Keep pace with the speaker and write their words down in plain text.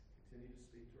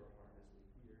speak to our heart as we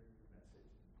hear your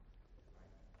message right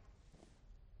now.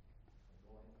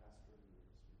 Anoint Pastor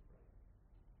Lewis, we pray,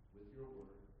 with your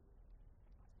word.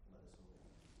 Let us obey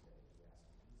you today. We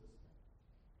ask in Jesus'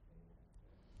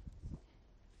 name.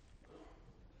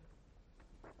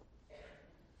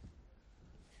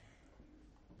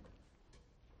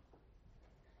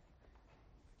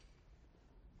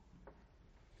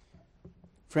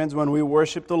 Friends, when we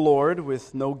worship the Lord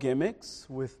with no gimmicks,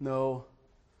 with no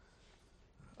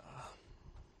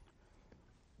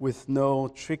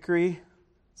trickery,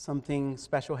 something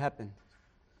special happens.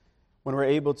 When we're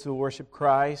able to worship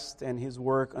Christ and His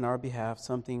work on our behalf,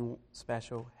 something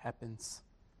special happens.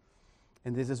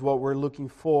 And this is what we're looking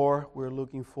for. We're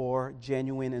looking for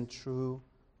genuine and true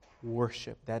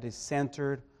worship that is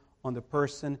centered on the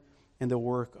person and the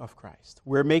work of Christ.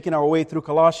 We're making our way through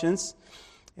Colossians.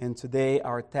 And today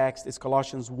our text is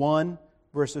Colossians 1,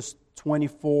 verses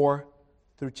 24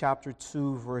 through chapter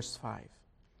 2, verse 5.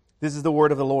 This is the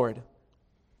word of the Lord.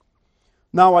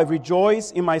 Now I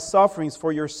rejoice in my sufferings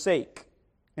for your sake,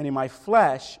 and in my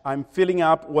flesh I'm filling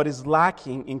up what is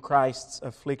lacking in Christ's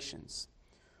afflictions.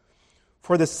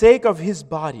 For the sake of His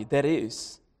body, that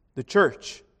is, the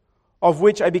church, of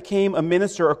which I became a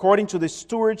minister according to the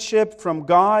stewardship from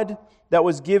God that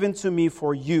was given to me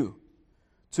for you,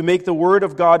 to make the word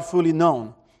of God fully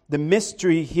known, the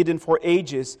mystery hidden for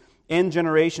ages and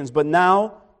generations, but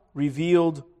now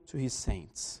revealed to His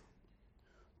saints.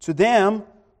 To them,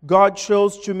 God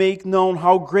chose to make known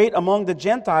how great among the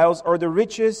Gentiles are the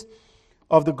riches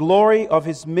of the glory of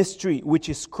His mystery, which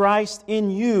is Christ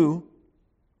in you,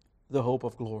 the hope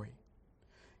of glory.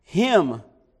 Him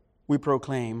we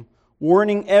proclaim,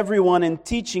 warning everyone and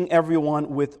teaching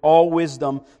everyone with all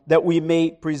wisdom, that we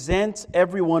may present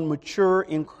everyone mature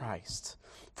in Christ.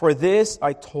 For this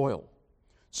I toil,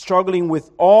 struggling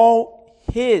with all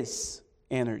His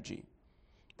energy,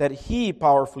 that He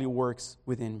powerfully works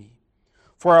within me.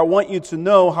 For I want you to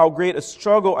know how great a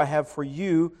struggle I have for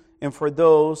you and for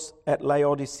those at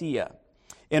Laodicea,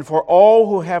 and for all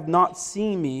who have not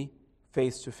seen me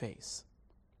face to face,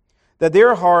 that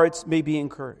their hearts may be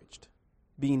encouraged,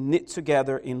 being knit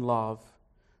together in love,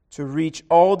 to reach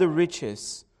all the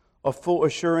riches of full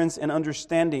assurance and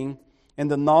understanding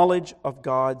and the knowledge of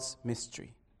God's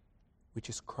mystery, which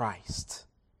is Christ,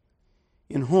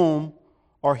 in whom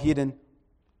are hidden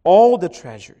all the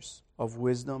treasures of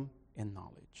wisdom and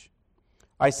knowledge.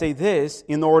 I say this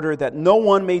in order that no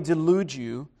one may delude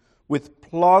you with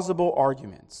plausible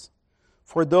arguments.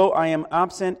 For though I am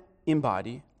absent in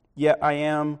body, yet I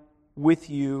am with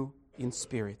you in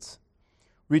spirit,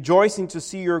 rejoicing to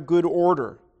see your good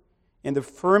order and the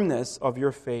firmness of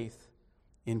your faith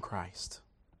in Christ.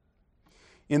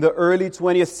 In the early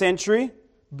 20th century,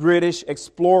 British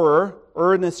explorer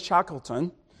Ernest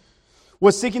Shackleton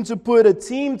was seeking to put a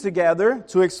team together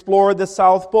to explore the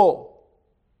South Pole.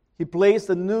 He placed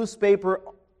a newspaper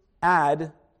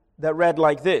ad that read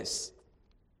like this: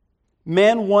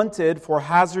 "Men wanted for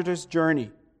hazardous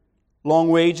journey, low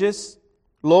wages,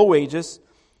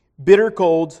 bitter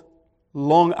cold,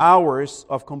 long hours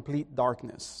of complete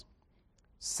darkness.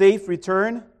 Safe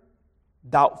return,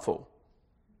 doubtful.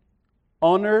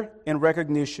 Honor and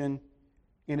recognition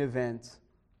in event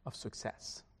of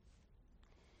success."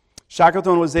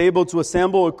 Shackleton was able to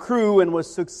assemble a crew and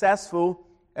was successful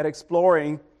at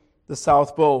exploring the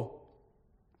South Pole.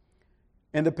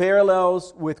 And the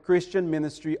parallels with Christian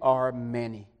ministry are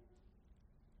many.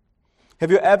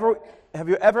 Have you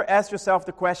ever asked yourself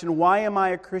the question, why am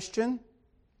I a Christian?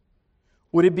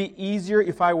 Would it be easier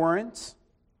if I weren't?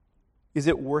 Is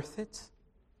it worth it?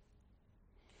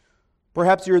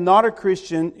 Perhaps you're not a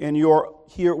Christian and you're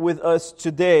here with us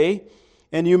today,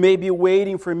 and you may be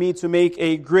waiting for me to make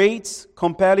a great,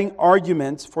 compelling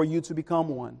argument for you to become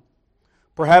one.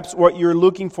 Perhaps what you're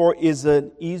looking for is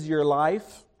an easier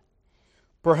life.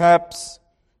 Perhaps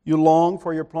you long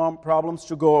for your problems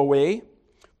to go away.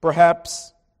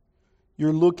 Perhaps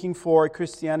you're looking for a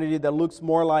Christianity that looks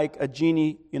more like a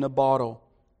genie in a bottle,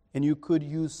 and you could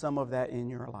use some of that in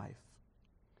your life.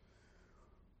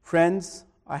 Friends,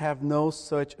 I have no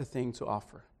such a thing to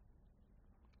offer.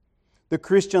 The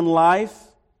Christian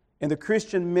life and the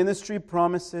Christian ministry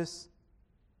promises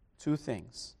two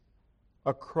things: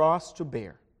 a cross to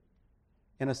bear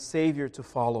and a Savior to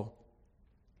follow.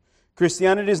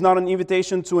 Christianity is not an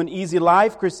invitation to an easy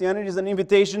life. Christianity is an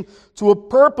invitation to a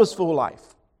purposeful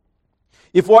life.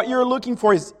 If what you're looking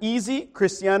for is easy,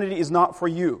 Christianity is not for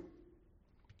you.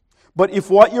 But if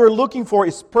what you're looking for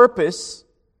is purpose,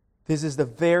 this is the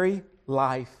very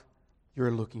life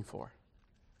you're looking for.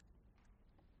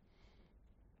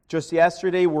 Just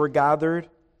yesterday, we were gathered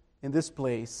in this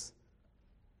place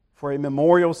for a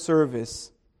memorial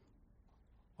service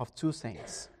of two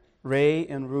saints, Ray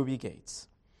and Ruby Gates.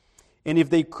 And if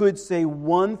they could say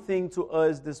one thing to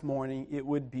us this morning, it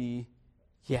would be,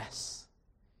 yes,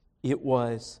 it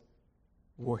was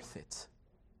worth it.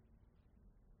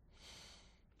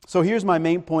 So here's my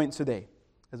main point today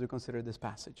as we consider this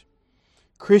passage.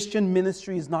 Christian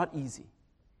ministry is not easy,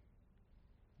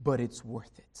 but it's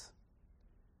worth it.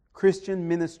 Christian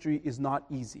ministry is not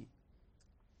easy,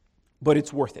 but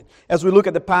it's worth it. As we look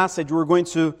at the passage, we're going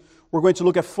to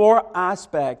look at four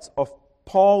aspects of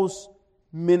Paul's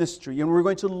ministry, and we're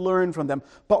going to learn from them.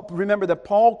 But remember that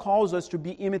Paul calls us to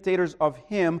be imitators of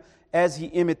him as he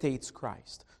imitates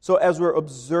Christ. So as we're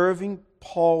observing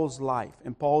Paul's life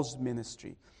and Paul's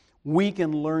ministry, we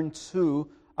can learn too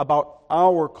about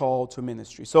our call to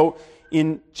ministry. So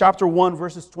in chapter 1,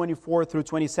 verses 24 through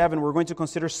 27, we're going to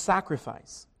consider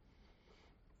sacrifice.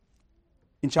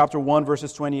 In chapter 1,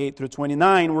 verses 28 through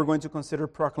 29, we're going to consider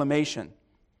proclamation.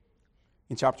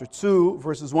 In chapter 2,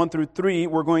 verses 1 through 3,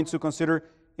 we're going to consider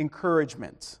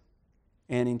encouragement.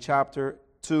 And in chapter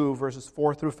 2, verses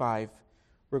 4 through 5,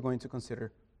 we're going to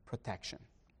consider protection.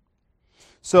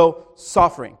 So,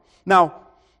 suffering. Now,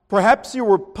 perhaps you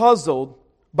were puzzled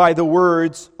by the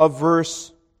words of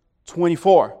verse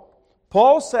 24.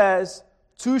 Paul says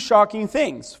two shocking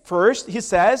things. First, he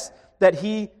says that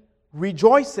he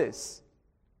rejoices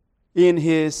in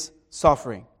his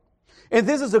suffering. And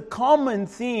this is a common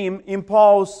theme in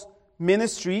Paul's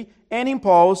ministry and in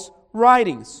Paul's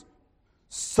writings.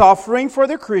 Suffering for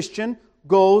the Christian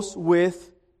goes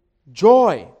with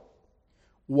joy.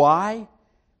 Why?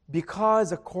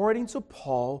 Because according to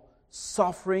Paul,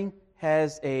 suffering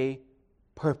has a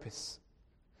purpose.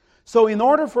 So in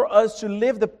order for us to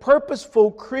live the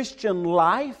purposeful Christian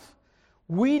life,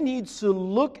 we need to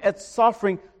look at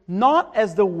suffering not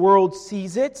as the world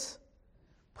sees it,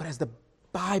 but as the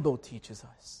Bible teaches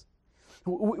us.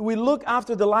 We look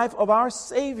after the life of our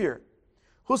Savior,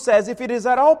 who says, if it is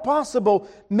at all possible,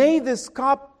 may this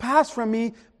cup pass from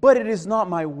me, but it is not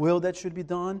my will that should be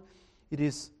done. It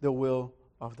is the will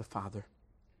of the Father.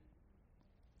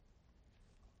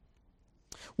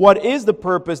 What is the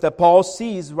purpose that Paul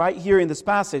sees right here in this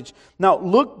passage? Now,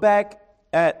 look back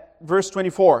at verse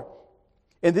 24.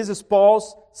 And this is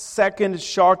Paul's second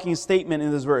shocking statement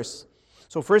in this verse.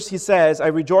 So first he says, I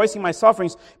rejoice in my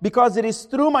sufferings because it is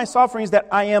through my sufferings that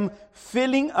I am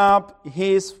filling up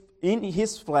in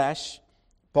his flesh,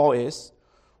 Paul is,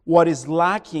 what is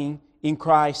lacking in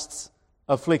Christ's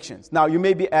afflictions. Now you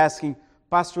may be asking,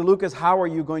 Pastor Lucas, how are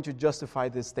you going to justify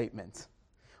this statement?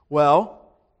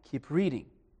 Well, keep reading,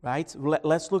 right?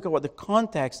 Let's look at what the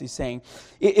context is saying.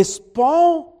 Is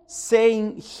Paul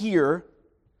saying here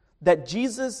that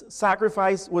Jesus'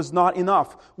 sacrifice was not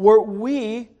enough? Were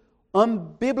we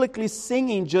unbiblically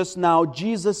singing just now,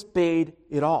 Jesus paid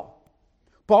it all?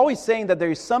 Paul is saying that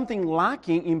there is something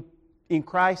lacking in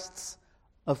Christ's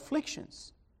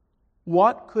afflictions.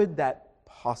 What could that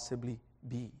possibly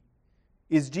be?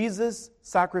 Is Jesus'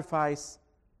 sacrifice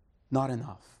not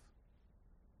enough?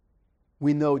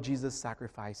 We know Jesus'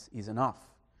 sacrifice is enough,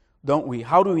 don't we?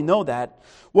 How do we know that?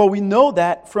 Well, we know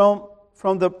that from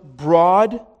the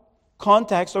broad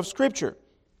context of Scripture.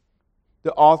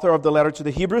 The author of the letter to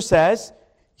the Hebrews says,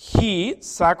 He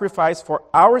sacrificed for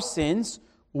our sins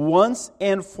once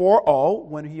and for all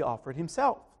when He offered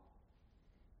Himself.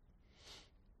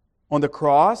 On the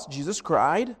cross, Jesus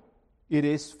cried, it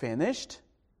is finished,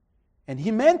 and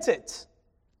He meant it.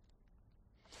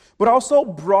 But also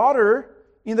broader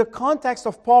in the context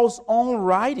of Paul's own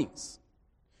writings.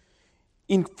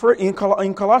 In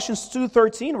Colossians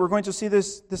 2:13, we're going to see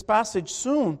this passage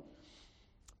soon.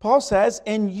 Paul says,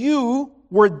 and you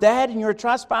were dead in your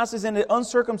trespasses and the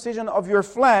uncircumcision of your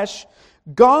flesh.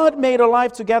 God made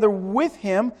alive together with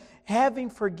Him,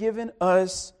 having forgiven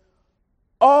us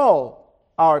all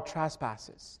our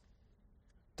trespasses.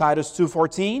 Titus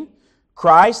 2:14,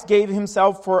 Christ gave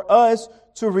Himself for us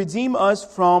to redeem us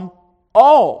from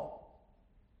all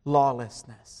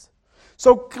lawlessness.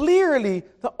 So clearly,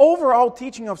 the overall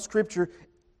teaching of Scripture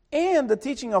and the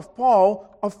teaching of Paul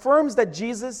affirms that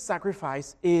Jesus'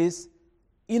 sacrifice is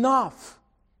enough.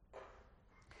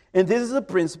 And this is a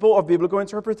principle of biblical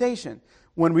interpretation.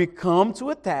 When we come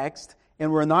to a text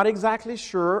and we're not exactly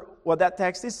sure what that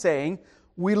text is saying,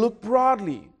 we look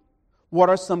broadly. What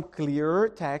are some clearer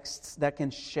texts that can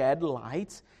shed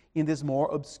light in this more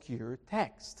obscure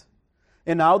text?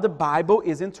 And now the Bible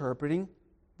is interpreting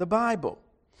the Bible.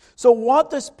 So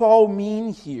what does Paul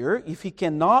mean here? If he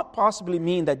cannot possibly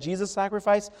mean that Jesus'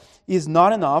 sacrifice is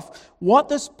not enough, what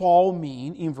does Paul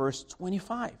mean in verse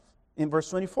 25, in verse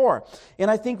 24?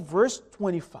 And I think verse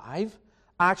 25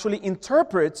 actually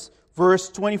interprets verse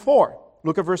 24.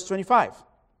 Look at verse 25.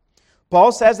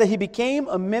 Paul says that he became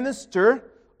a minister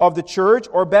of the church,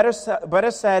 or better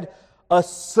said, a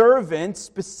servant,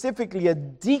 specifically a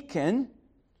deacon,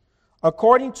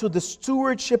 according to the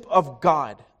stewardship of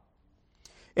God.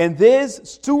 And this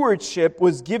stewardship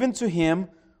was given to him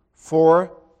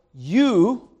for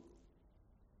you,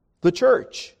 the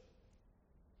church.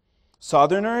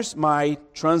 Southerners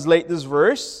might translate this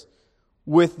verse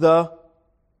with the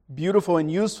beautiful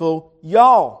and useful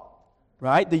y'all,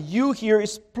 right? The you here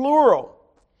is plural.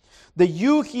 The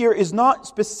you here is not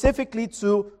specifically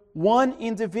to one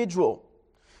individual,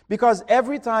 because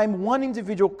every time one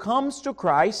individual comes to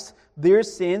Christ, their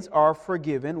sins are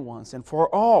forgiven once and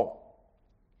for all.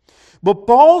 But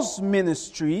Paul's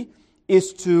ministry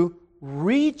is to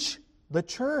reach the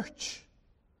church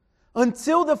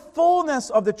until the fullness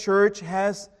of the church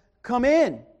has come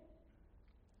in.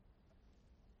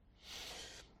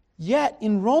 Yet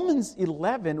in Romans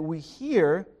 11, we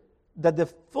hear that the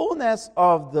fullness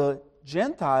of the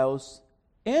Gentiles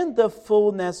and the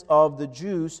fullness of the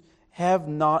Jews have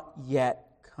not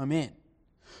yet come in.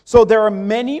 So there are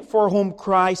many for whom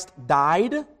Christ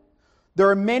died. There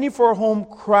are many for whom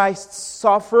Christ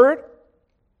suffered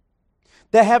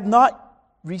that have not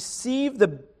received the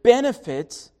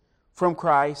benefit from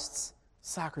Christ's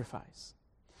sacrifice.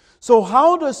 So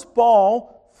how does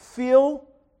Paul fill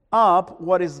up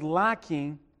what is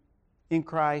lacking in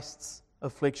Christ's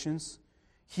afflictions?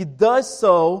 He does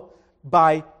so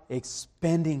by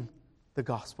expanding the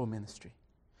gospel ministry.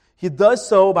 He does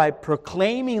so by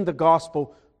proclaiming the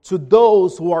gospel to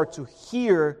those who are to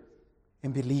hear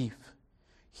and believe.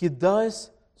 He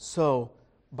does so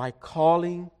by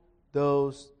calling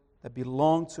those that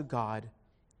belong to God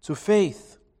to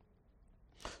faith.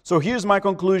 So here's my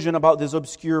conclusion about this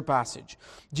obscure passage.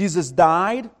 Jesus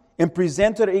died and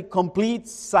presented a complete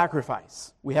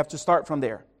sacrifice. We have to start from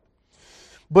there.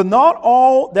 But not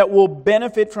all that will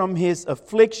benefit from His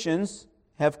afflictions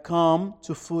have come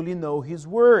to fully know His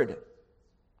word.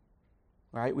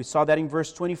 Right? We saw that in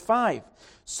verse 25.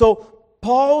 So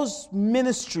Paul's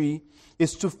ministry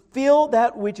is to fill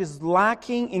that which is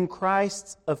lacking in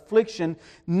Christ's affliction,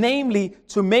 namely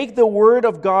to make the word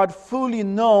of God fully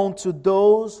known to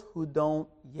those who don't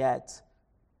yet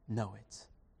know it.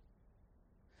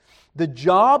 The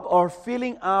job of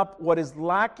filling up what is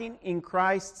lacking in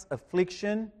Christ's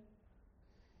affliction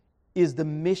is the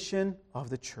mission of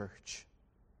the church,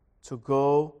 to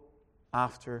go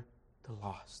after the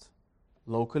lost,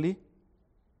 locally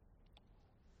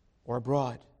or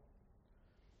abroad.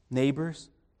 Neighbors,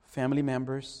 family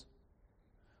members,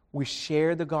 we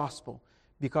share the gospel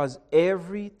because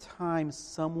every time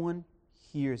someone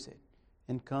hears it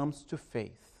and comes to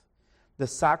faith, the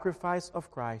sacrifice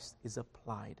of Christ is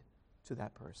applied to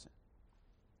that person.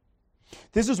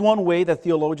 This is one way that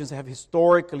theologians have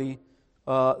historically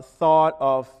thought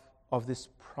of this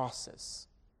process.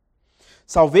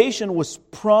 Salvation was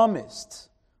promised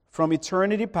from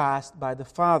eternity past by the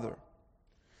Father,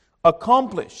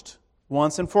 accomplished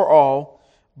once and for all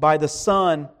by the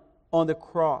Son on the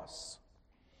cross.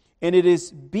 And it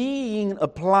is being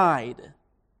applied,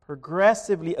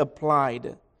 progressively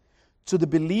applied, to the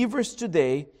believers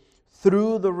today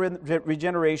through the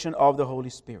regeneration of the Holy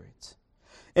Spirit.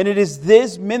 And it is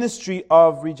this ministry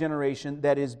of regeneration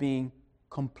that is being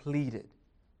completed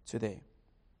today.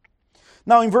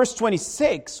 Now in verse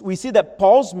 26, we see that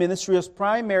Paul's ministry was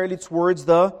primarily towards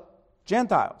the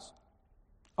Gentiles.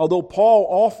 Although Paul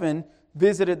often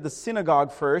visited the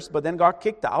synagogue first, but then got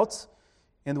kicked out,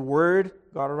 and the word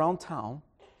got around town,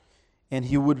 and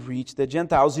he would reach the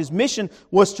Gentiles. His mission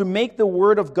was to make the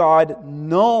word of God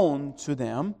known to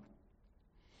them,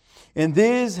 and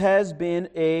this has been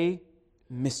a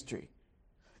mystery.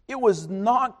 It was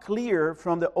not clear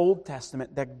from the Old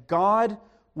Testament that God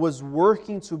was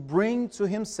working to bring to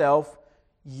Himself,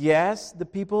 yes, the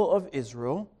people of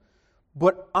Israel,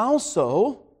 but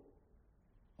also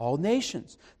all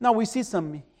nations. Now we see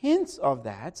some hints of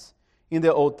that in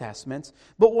the Old Testament,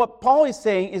 but what Paul is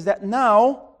saying is that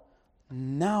now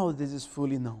this is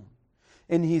fully known.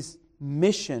 And his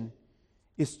mission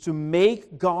is to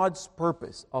make God's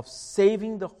purpose of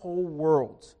saving the whole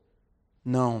world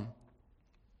known.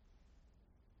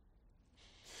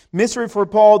 Mystery for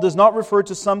Paul does not refer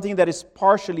to something that is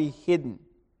partially hidden.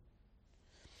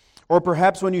 Or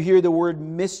perhaps when you hear the word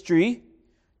mystery,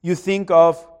 you think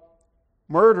of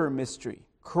murder mystery,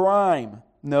 crime.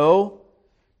 No.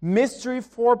 Mystery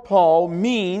for Paul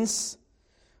means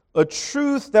a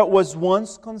truth that was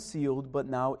once concealed but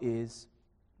now is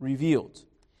revealed.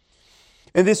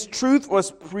 And this truth was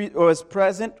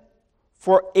present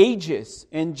for ages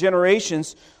and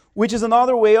generations, which is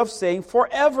another way of saying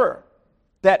forever.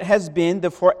 That has been the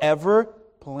forever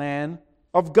plan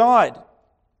of God.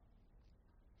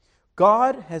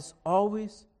 God has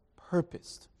always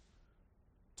purposed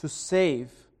to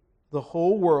save the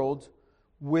whole world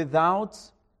without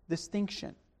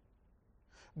distinction.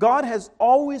 God has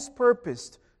always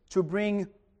purposed to bring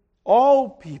all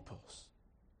peoples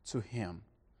to Him,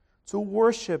 to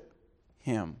worship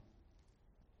Him.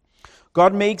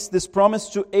 God makes this promise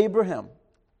to Abraham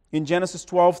in Genesis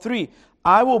 12:3.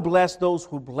 I will bless those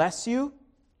who bless you,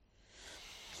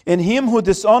 and him who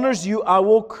dishonors you I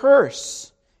will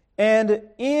curse. And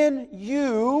in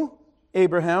you,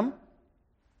 Abraham,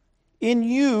 in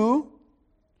you,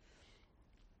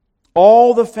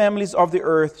 all the families of the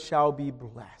earth shall be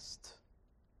blessed.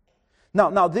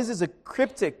 Now, this is a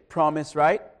cryptic promise,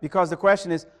 right? Because the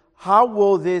question is, how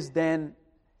will this then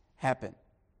happen?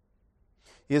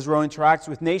 Israel interacts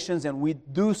with nations, and we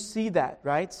do see that,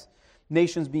 right?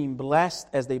 Nations being blessed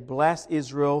as they bless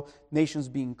Israel, nations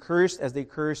being cursed as they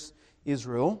curse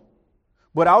Israel.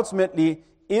 But ultimately,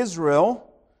 Israel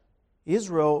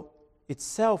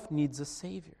itself needs a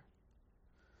Savior.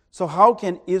 So how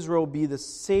can Israel be the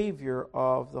Savior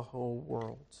of the whole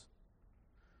world?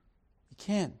 He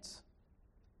can't.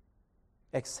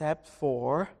 Except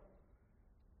for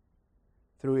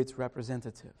through its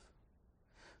representative.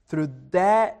 Through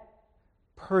that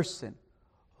person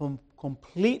whom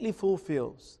completely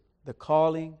fulfills the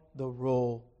calling, the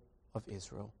role of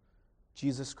Israel.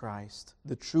 Jesus Christ,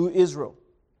 the true Israel.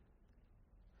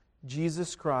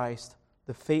 Jesus Christ,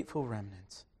 the faithful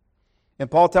remnant.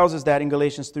 And Paul tells us that in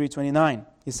Galatians 3:29.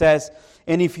 He says,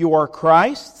 and if you are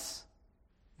Christ's,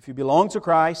 if you belong to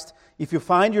Christ, if you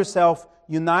find yourself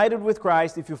united with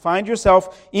Christ, if you find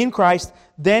yourself in Christ,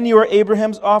 then you are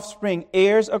Abraham's offspring,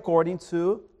 heirs according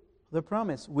to the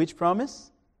promise. Which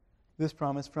promise? This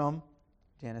promise from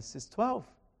Genesis 12.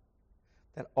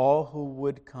 That all who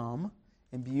would come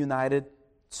and be united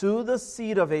to the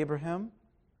seed of Abraham,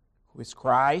 who is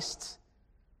Christ,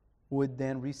 would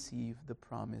then receive the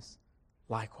promise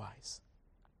likewise.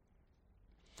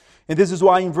 And this is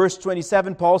why in verse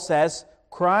 27 Paul says,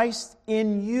 Christ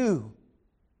in you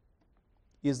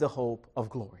is the hope of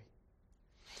glory.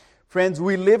 Friends,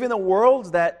 we live in a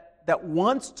world that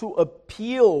wants to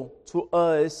appeal to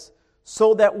us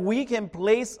so that we can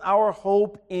place our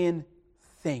hope in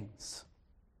things.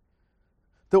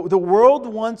 The world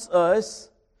wants us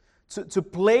to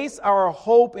place our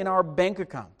hope in our bank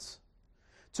accounts,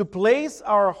 to place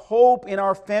our hope in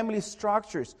our family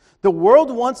structures. The world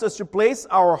wants us to place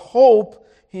our hope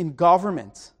in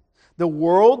government. The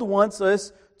world wants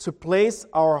us to place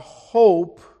our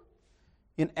hope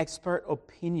in expert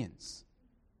opinions.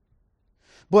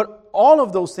 But all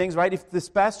of those things, right, if this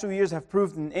past 2 years have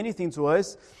proven anything to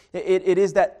us, it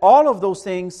is that all of those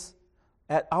things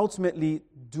that ultimately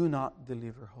do not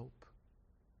deliver hope.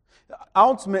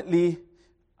 Ultimately,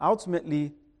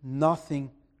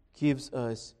 nothing gives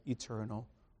us eternal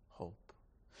hope.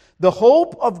 The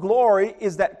hope of glory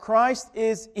is that Christ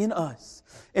is in us.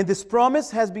 And this promise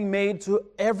has been made to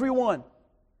everyone.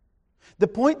 The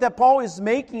point that Paul is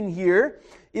making here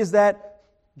is that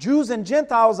Jews and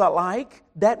Gentiles alike,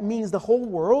 that means the whole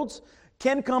world,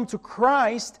 can come to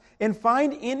Christ and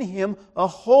find in Him a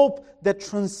hope that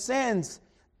transcends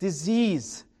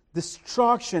disease,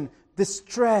 destruction,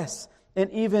 distress,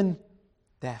 and even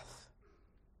death.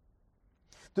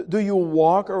 Do you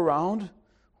walk around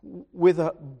with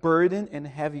a burden and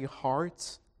heavy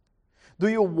heart? Do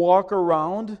you walk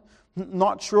around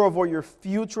not sure of what your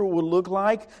future will look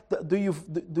like? Do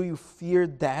you fear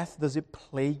death? Does it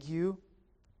plague you?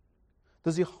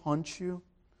 Does it haunt you?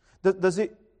 Does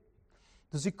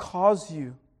it cause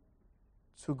you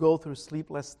to go through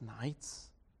sleepless nights?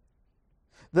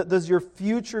 Does your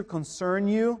future concern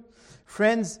you?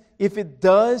 Friends, if it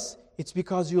does, it's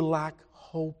because you lack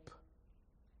hope.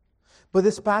 But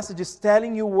this passage is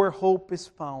telling you where hope is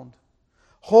found.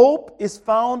 Hope is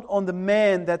found on the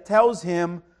man that tells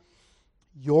him,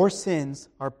 your sins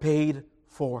are paid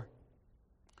for.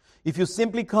 If you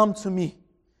simply come to me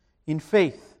in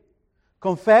faith,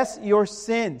 confess your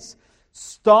sins,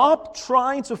 stop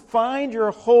trying to find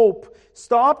your hope,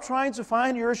 stop trying to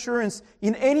find your assurance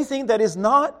in anything that is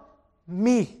not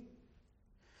me.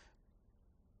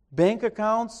 Bank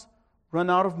accounts run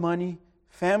out of money,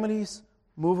 families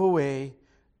move away,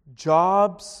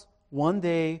 jobs one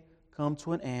day come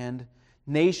to an end,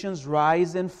 nations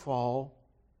rise and fall.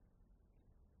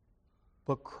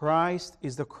 But Christ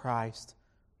is the Christ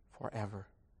forever.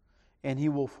 And He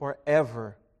will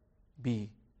forever be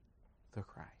the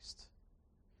Christ.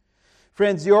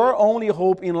 Friends, your only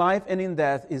hope in life and in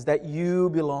death is that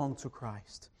you belong to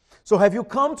Christ. So have you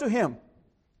come to Him?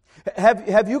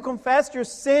 Have you confessed your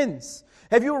sins?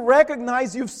 Have you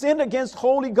recognized you've sinned against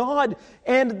holy God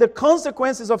and the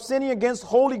consequences of sinning against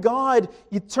holy God,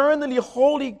 eternally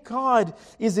holy God,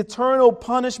 is eternal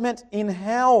punishment in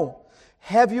hell?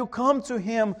 Have you come to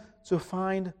Him to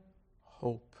find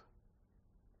hope?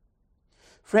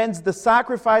 Friends, the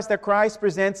sacrifice that Christ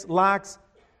presents lacks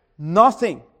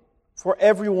nothing for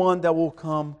everyone that will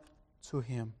come to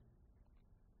Him.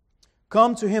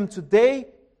 Come to Him today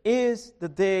is the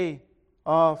day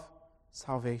of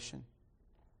salvation.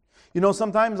 You know,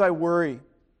 sometimes I worry.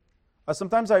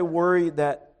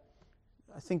 That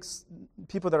I think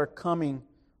people that are coming,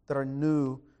 that are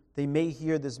new, they may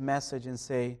hear this message and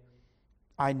say,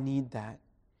 I need that.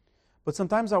 But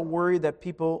sometimes I worry that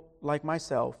people like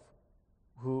myself,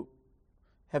 who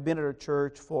have been at a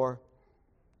church for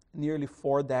nearly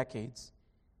 4 decades,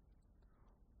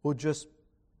 will just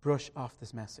brush off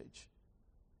this message.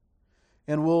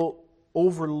 And will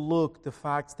overlook the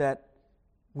fact that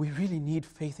we really need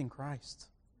faith in Christ.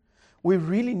 We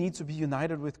really need to be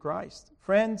united with Christ.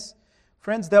 Friends,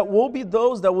 there will be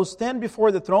those that will stand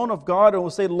before the throne of God and will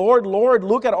say, Lord, Lord,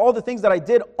 look at all the things that I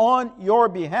did on your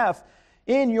behalf,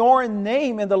 in your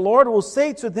name. And the Lord will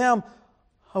say to them,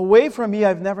 away from me,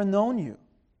 I've never known you.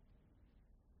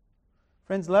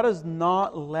 Friends, let us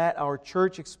not let our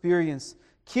church experience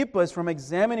keep us from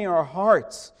examining our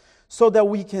hearts so that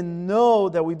we can know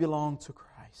that we belong to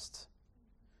Christ.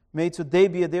 May today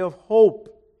be a day of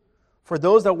hope for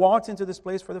those that walked into this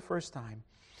place for the first time,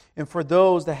 and for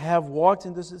those that have walked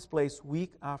into this place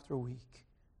week after week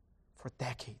for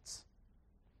decades.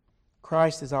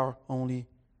 Christ is our only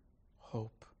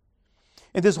hope.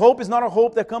 And this hope is not a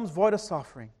hope that comes void of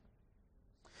suffering.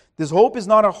 This hope is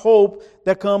not a hope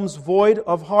that comes void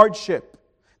of hardship.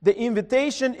 The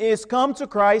invitation is, come to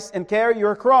Christ and carry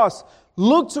your cross.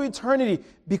 Look to eternity,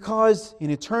 because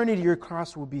in eternity your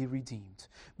cross will be redeemed.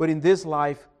 But in this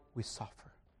life, we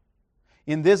suffer.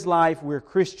 In this life, we're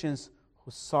Christians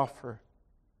who suffer,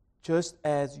 just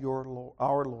as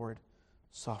our Lord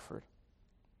suffered.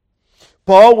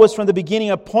 Paul was from the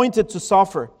beginning appointed to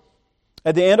suffer.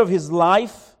 At the end of his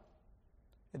life,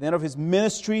 at the end of his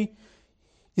ministry,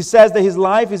 he says that his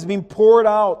life is being poured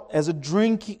out as a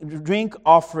drink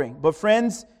offering. But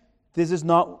friends, this is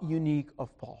not unique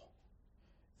of Paul.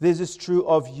 This is true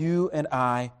of you and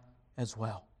I as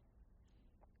well.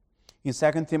 In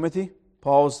 2 Timothy,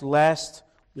 Paul's last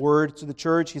word to the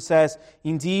church, he says,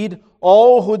 indeed,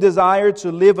 all who desire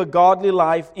to live a godly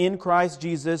life in Christ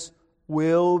Jesus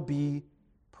will be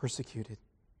persecuted.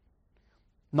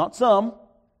 Not some,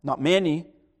 not many,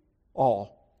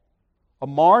 all. A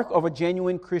mark of a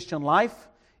genuine Christian life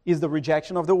is the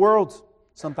rejection of the world.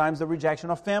 Sometimes the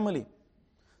rejection of family.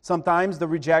 Sometimes the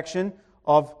rejection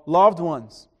of loved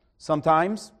ones.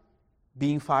 Sometimes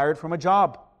being fired from a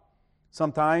job.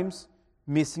 Sometimes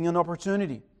missing an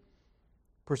opportunity.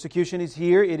 Persecution is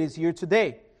here. It is here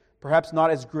today. Perhaps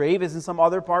not as grave as in some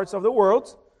other parts of the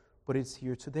world, but it's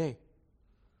here today.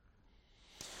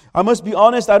 I must be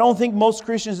honest, I don't think most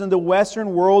Christians in the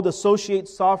Western world associate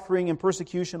suffering and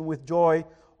persecution with joy,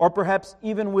 or perhaps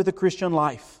even with the Christian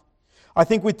life. I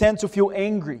think we tend to feel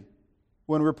angry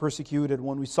when we're persecuted,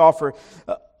 when we suffer.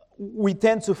 We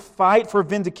tend to fight for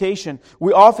vindication.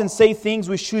 We often say things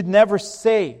we should never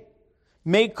say,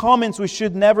 make comments we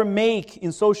should never make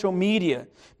in social media,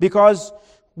 because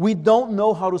we don't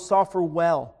know how to suffer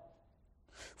well.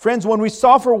 Friends, when we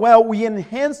suffer well, we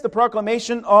enhance the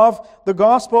proclamation of the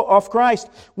gospel of Christ.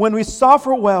 When we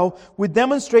suffer well, we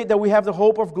demonstrate that we have the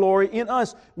hope of glory in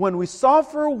us. When we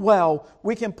suffer well,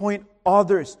 we can point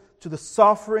others to the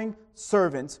suffering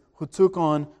servant who took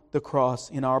on the cross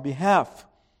in our behalf.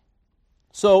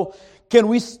 So, can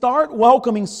we start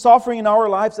welcoming suffering in our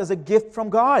lives as a gift from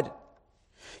God?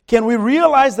 Can we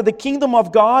realize that the kingdom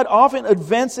of God often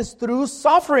advances through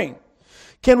suffering?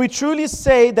 Can we truly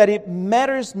say that it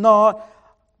matters not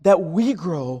that we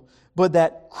grow, but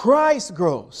that Christ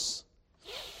grows?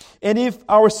 And if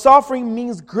our suffering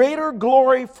means greater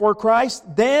glory for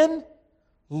Christ, then,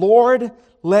 Lord,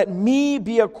 let me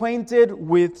be acquainted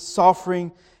with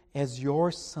suffering as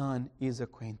your Son is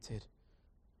acquainted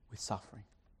with suffering.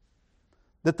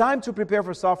 The time to prepare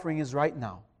for suffering is right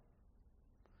now.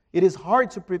 It is hard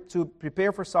to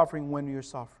prepare for suffering when you're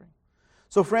suffering.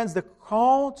 So friends, the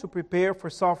call to prepare for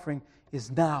suffering is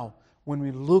now, when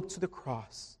we look to the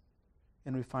cross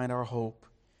and we find our hope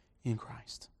in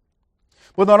Christ.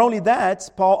 But not only that,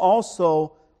 Paul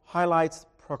also highlights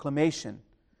proclamation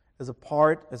as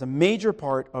a major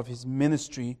part of his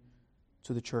ministry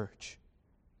to the church.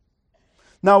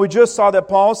 Now, we just saw that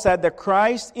Paul said that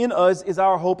Christ in us is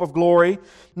our hope of glory.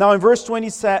 Now, in verse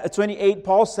 28,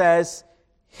 Paul says,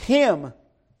 Him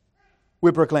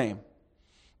we proclaim.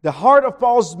 The heart of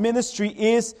Paul's ministry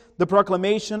is the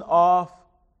proclamation of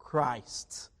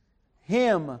Christ.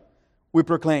 Him we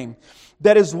proclaim.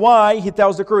 That is why he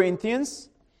tells the Corinthians,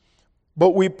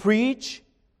 but we preach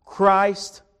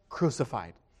Christ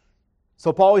crucified.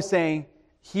 So Paul is saying,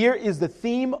 here is the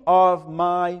theme of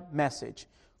my message.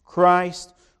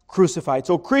 Christ crucified.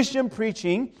 So Christian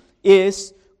preaching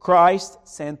is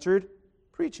Christ-centered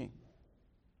preaching.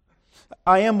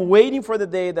 I am waiting for the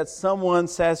day that someone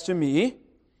says to me,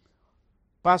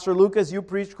 Pastor Lucas, you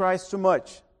preach Christ too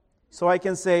much. So I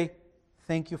can say,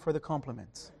 thank you for the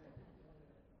compliment.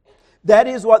 That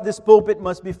is what this pulpit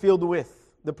must be filled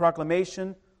with, the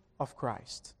proclamation of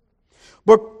Christ.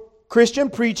 But Christian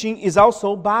preaching is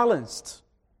also balanced.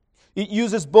 It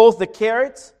uses both the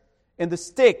carrot and the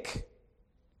stick.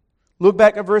 Look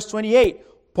back at verse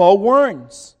 28. Paul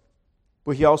warns,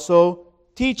 but he also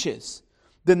teaches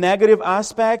the negative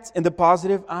aspect and the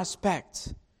positive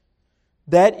aspect.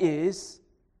 That is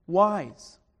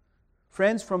wise.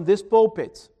 Friends, from this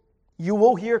pulpit, you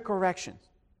will hear corrections.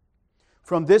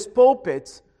 From this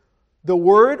pulpit, the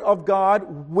Word of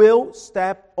God will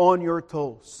step on your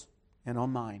toes and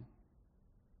on mine.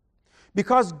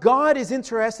 Because God is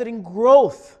interested in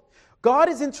growth. God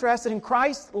is interested in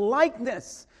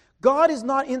Christ-likeness. God is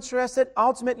not interested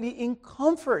ultimately in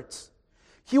comfort.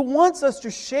 He wants us to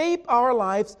shape our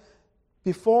lives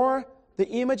before the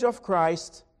image of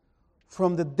Christ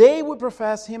from the day we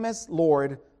profess Him as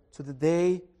Lord to the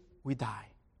day we die.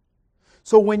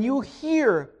 So when you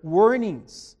hear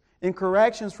warnings and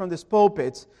corrections from this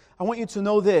pulpit, I want you to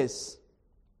know this.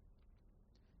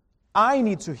 I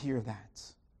need to hear that.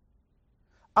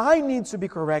 I need to be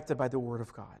corrected by the Word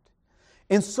of God.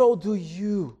 And so do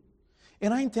you.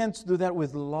 And I intend to do that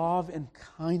with love and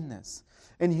kindness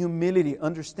and humility,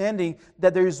 understanding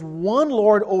that there is one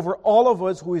Lord over all of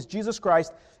us who is Jesus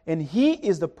Christ, and He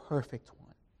is the perfect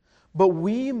one. But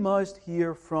we must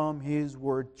hear from His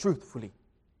Word truthfully.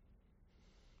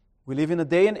 We live in a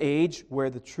day and age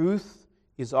where the truth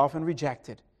is often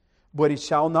rejected, but it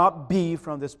shall not be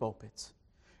from this pulpit,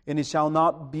 and it shall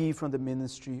not be from the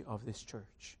ministry of this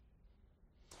church.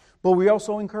 But we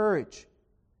also encourage,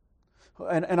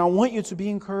 and I want you to be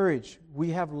encouraged.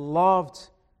 We have loved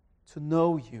to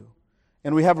know you,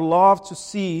 and we have loved to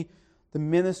see the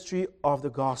ministry of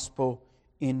the gospel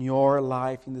in your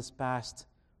life in this past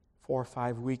 4 or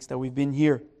 5 weeks that we've been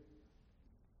here.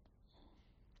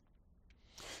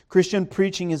 Christian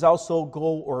preaching is also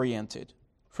goal-oriented.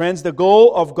 Friends, the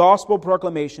goal of gospel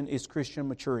proclamation is Christian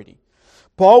maturity.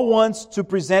 Paul wants to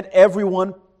present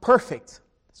everyone perfect.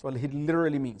 That's what he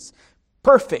literally means.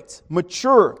 Perfect,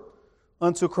 mature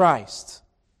unto Christ.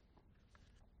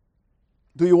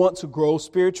 Do you want to grow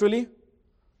spiritually?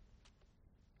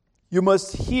 You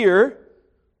must hear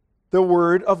the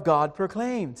Word of God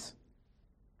proclaimed.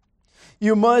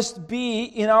 You must be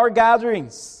in our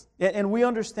gatherings. And we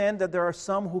understand that there are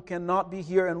some who cannot be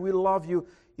here, and we love you.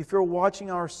 If you're watching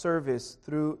our service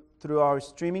through our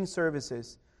streaming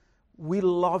services, we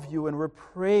love you and we're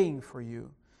praying for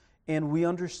you. And we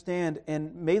understand,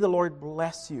 and may the Lord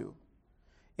bless you.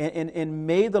 And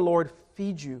may the Lord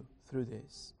feed you through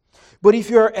this. But if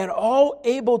you're at all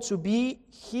able to be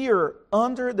here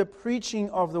under the preaching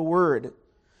of the Word,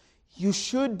 you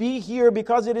should be here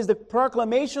because it is the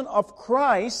proclamation of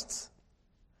Christ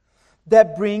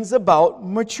that brings about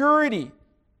maturity.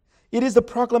 It is the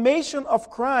proclamation of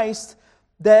Christ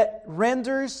that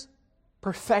renders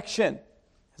perfection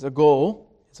as a goal,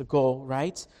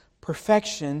 right?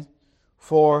 Perfection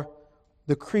for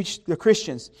the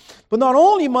Christians. But not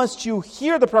only must you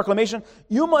hear the proclamation,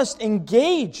 you must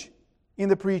engage in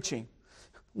the preaching.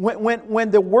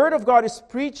 When the Word of God is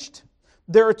preached,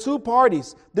 there are two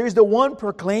parties. There is the one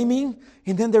proclaiming,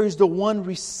 and then there is the one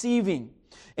receiving.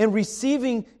 And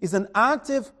receiving is an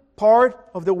active part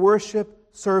of the worship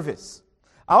service.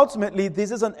 Ultimately,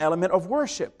 this is an element of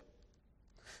worship.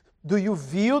 Do you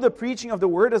view the preaching of the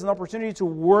Word as an opportunity to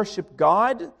worship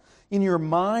God in your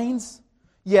minds?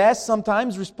 Yes,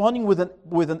 sometimes responding with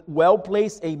a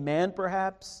well-placed amen,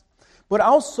 perhaps. But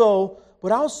also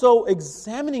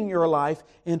examining your life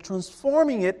and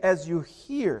transforming it as you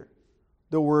hear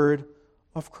the Word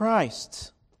of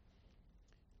Christ.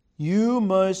 You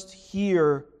must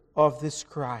hear of this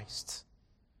Christ,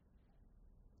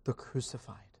 the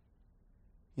crucified,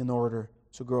 in order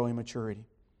to grow in maturity.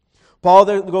 Paul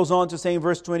goes on to say in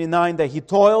verse 29 that he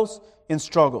toils and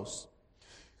struggles.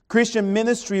 Christian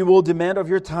ministry will demand of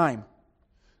your time.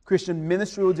 Christian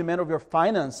ministry will demand of your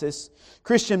finances.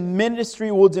 Christian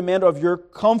ministry will demand of your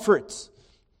comforts.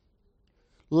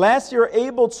 Lest you're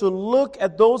able to look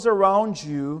at those around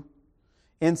you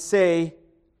and say,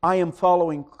 I am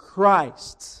following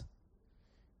Christ,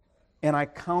 and I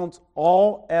count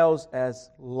all else as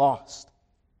lost.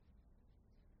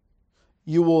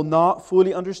 You will not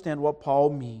fully understand what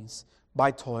Paul means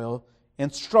by toil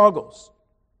and struggles.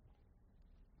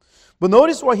 But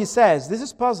notice what he says. This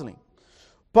is puzzling.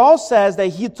 Paul says that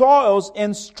he toils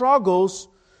and struggles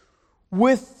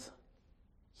with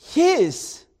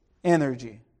his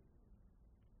energy.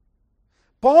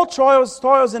 Paul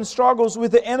toils and struggles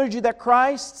with the energy that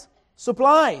Christ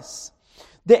supplies.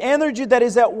 The energy that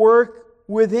is at work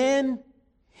within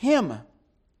him.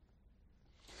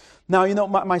 Now,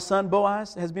 my son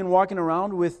Boaz has been walking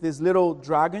around with this little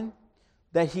dragon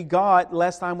that he got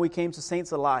last time we came to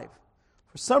Saints Alive.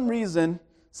 For some reason,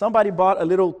 somebody bought a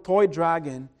little toy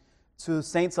dragon to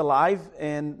Saints Alive,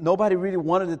 and nobody really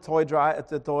wanted the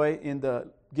toy in the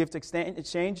gift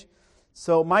exchange.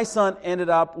 So my son ended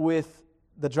up with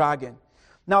the dragon.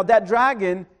 Now that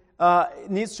dragon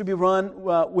needs to be run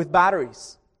with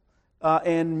batteries.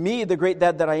 And me, the great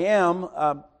dad that I am,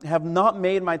 have not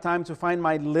made my time to find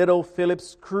my little Phillips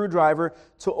screwdriver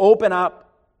to open up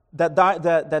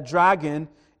that dragon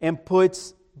and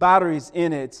put batteries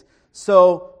in it.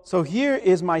 So here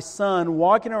is my son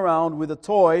walking around with a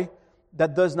toy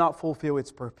that does not fulfill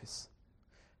its purpose.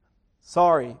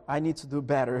 Sorry, I need to do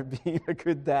better being a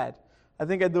good dad. I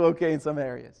think I do okay in some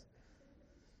areas.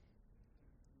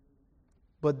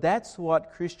 But that's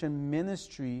what Christian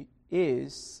ministry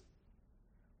is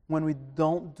when we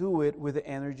don't do it with the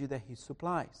energy that He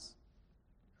supplies.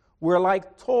 We're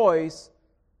like toys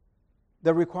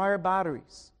that require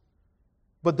batteries,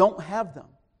 but don't have them.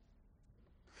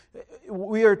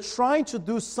 We are trying to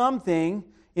do something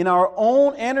in our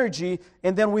own energy,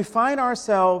 and then we find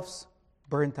ourselves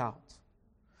burnt out.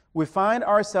 We find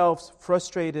ourselves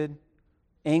frustrated,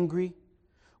 angry.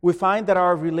 We find that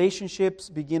our relationships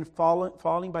begin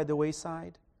falling by the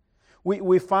wayside.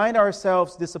 We find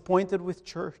ourselves disappointed with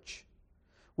church.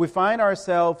 We find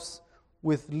ourselves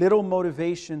with little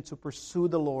motivation to pursue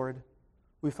the Lord.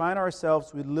 We find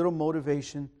ourselves with little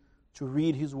motivation to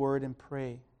read His Word and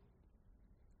pray.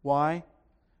 Why?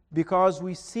 Because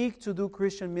we seek to do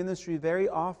Christian ministry very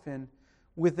often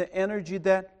with the energy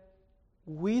that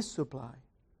we supply.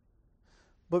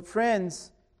 But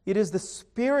friends, it is the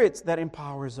Spirit that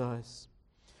empowers us.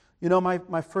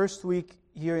 My first week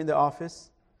here in the office,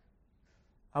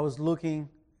 I was looking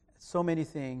at so many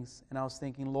things, and I was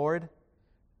thinking, Lord,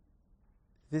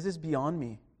 this is beyond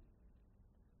me.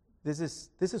 This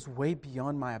is way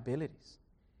beyond my abilities.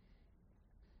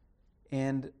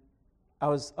 And I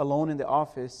was alone in the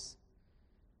office,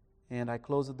 and I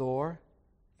closed the door,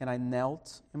 and I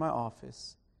knelt in my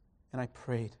office, and I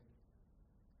prayed.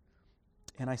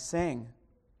 And I sang.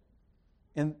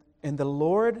 And the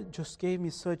Lord just gave me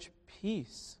such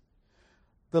peace.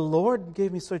 The Lord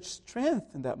gave me such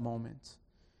strength in that moment.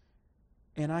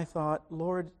 And I thought,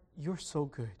 Lord, You're so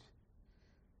good.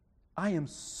 I am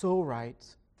so right.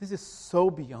 This is so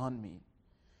beyond me.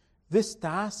 This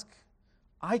task,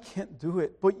 I can't do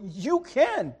it, but You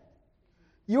can.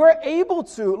 You are able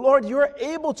to. Lord, You are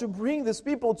able to bring these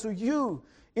people to You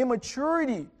in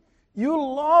maturity. You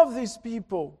love these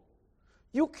people.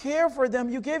 You care for them.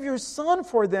 You gave Your Son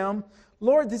for them.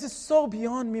 Lord, this is so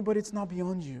beyond me, but it's not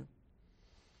beyond You.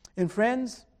 And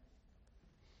friends,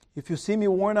 if you see me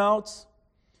worn out,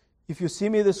 if you see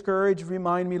me discouraged,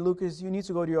 remind me, Lucas, you need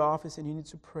to go to your office and you need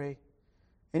to pray.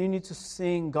 And you need to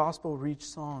sing gospel-rich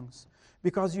songs.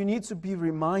 Because you need to be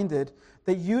reminded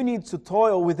that you need to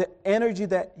toil with the energy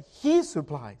that He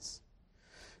supplies.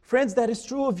 Friends, that is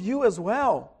true of you as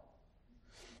well.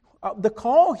 The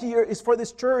call here is for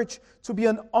this church to be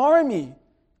an army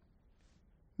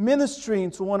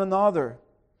ministering to one another.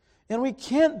 And we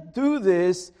can't do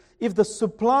this if the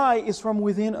supply is from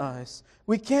within us.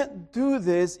 We can't do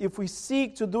this if we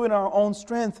seek to do it in our own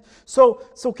strength. So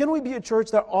can we be a church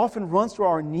that often runs to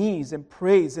our knees and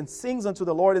prays and sings unto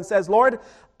the Lord and says, Lord,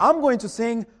 I'm going to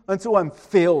sing until I'm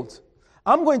filled.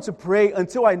 I'm going to pray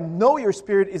until I know Your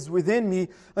Spirit is within me,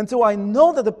 until I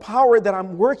know that the power that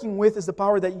I'm working with is the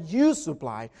power that You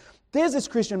supply. This is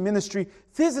Christian ministry.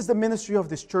 This is the ministry of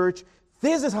this church.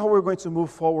 This is how we're going to move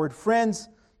forward. Friends,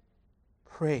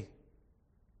 pray.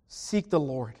 Seek the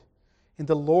Lord. And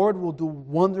the Lord will do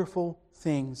wonderful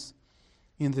things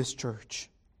in this church.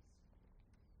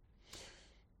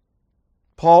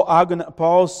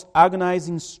 Paul's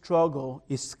agonizing struggle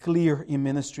is clear in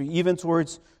ministry, even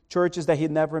towards churches that he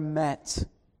never met.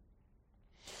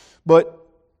 But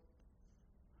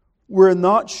we're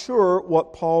not sure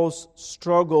what Paul's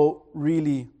struggle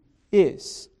really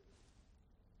is.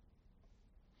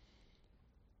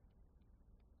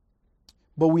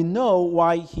 But we know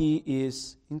why he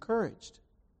is encouraged.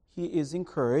 He is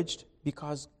encouraged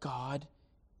because God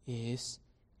is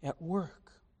at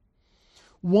work.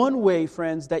 One way,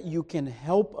 friends, that you can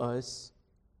help us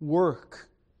work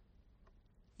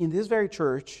in this very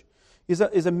church is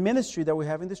a ministry that we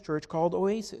have in this church called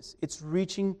Oasis. It's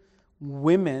reaching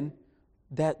women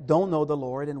that don't know the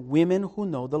Lord and women who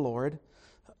know the Lord.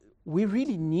 We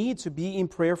really need to be in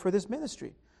prayer for this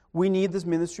ministry. We need this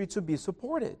ministry to be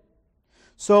supported.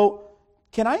 So,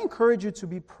 can I encourage you to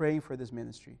be praying for this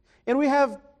ministry? And we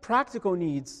have practical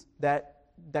needs that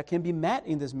can be met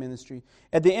in this ministry.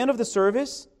 At the end of the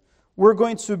service, we're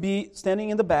going to be standing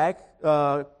in the back,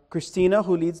 Christina,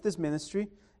 who leads this ministry,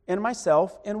 and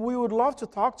myself, and we would love to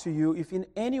talk to you if in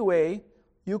any way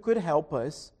you could help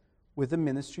us with the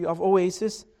ministry of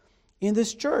Oasis in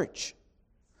this church.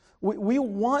 We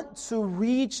want to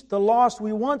reach the lost.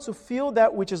 We want to fill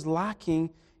that which is lacking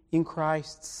in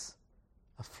Christ's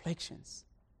afflictions.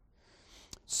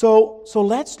 So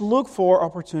let's look for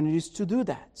opportunities to do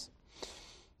that.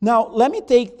 Now, let me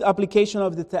take the application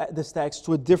of this text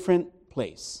to a different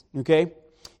place, okay?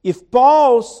 If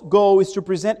Paul's goal is to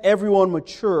present everyone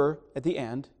mature at the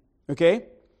end, okay,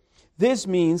 this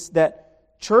means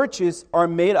that churches are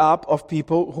made up of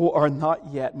people who are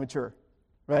not yet mature,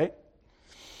 right?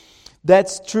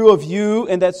 That's true of you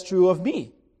and that's true of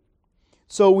me.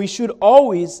 So we should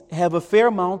always have a fair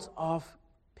amount of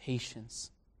patience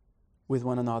with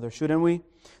one another, shouldn't we?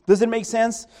 Does it make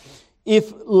sense?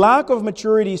 If lack of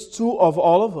maturity is true of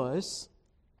all of us,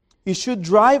 it should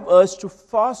drive us to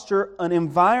foster an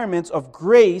environment of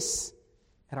grace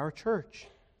at our church.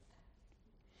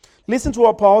 Listen to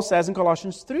what Paul says in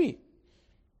Colossians 3.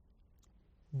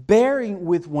 Bearing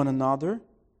with one another,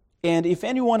 and if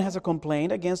anyone has a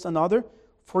complaint against another,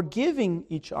 forgiving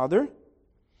each other,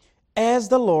 as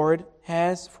the Lord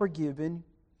has forgiven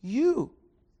you,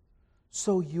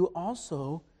 so you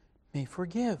also may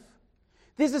forgive.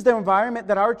 This is the environment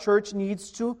that our church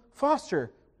needs to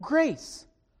foster. Grace.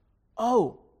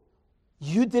 Oh,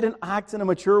 you didn't act in a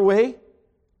mature way?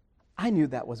 I knew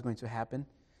that was going to happen.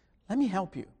 Let me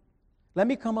help you. Let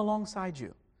me come alongside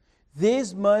you.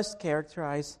 This must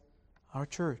characterize our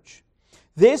church.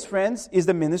 This, friends, is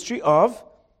the ministry of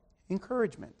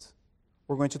encouragement.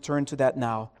 We're going to turn to that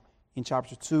now in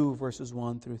chapter 2, verses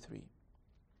 1 through 3.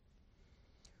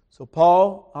 So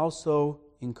Paul also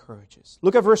encourages.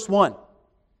 Look at verse 1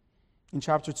 in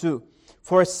chapter 2.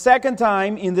 For a second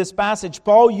time in this passage,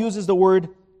 Paul uses the word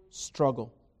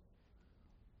struggle.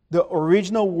 The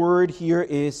original word here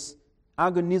is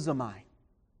agonizomai.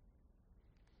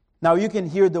 Now you can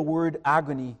hear the word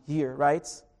agony here, right?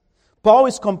 Paul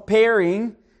is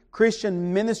comparing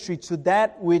Christian ministry to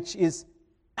that which is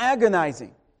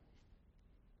agonizing.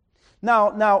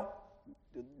 Now,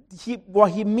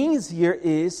 what he means here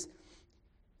is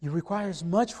it requires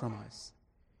much from us.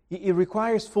 It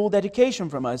requires full dedication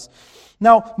from us.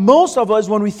 Now, most of us,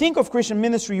 when we think of Christian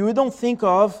ministry, we don't think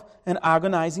of an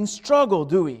agonizing struggle,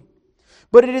 do we?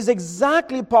 But it is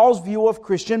exactly Paul's view of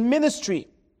Christian ministry.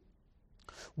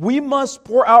 We must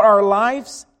pour out our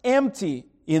lives empty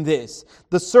in this.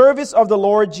 The service of the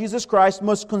Lord Jesus Christ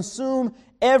must consume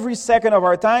every second of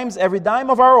our times, every dime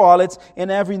of our wallets, and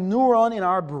every neuron in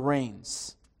our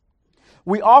brains.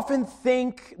 We often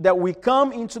think that we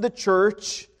come into the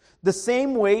church the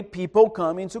same way people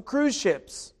come into cruise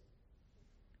ships,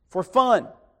 for fun.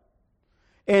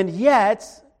 And yet,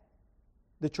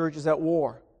 the church is at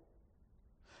war.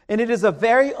 And it is a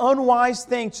very unwise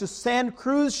thing to send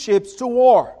cruise ships to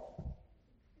war.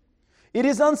 It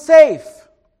is unsafe.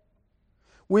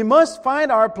 We must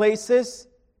find our places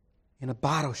in a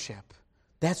battleship.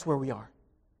 That's where we are.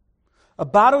 A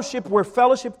battleship where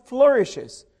fellowship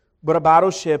flourishes, but a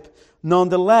battleship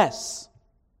nonetheless.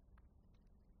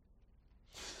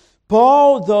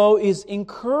 Paul, though, is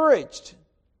encouraged.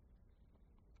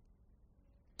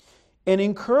 And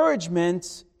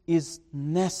encouragement is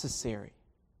necessary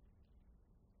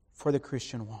for the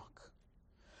Christian walk.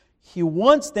 He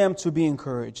wants them to be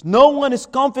encouraged. No one is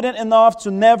confident enough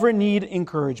to never need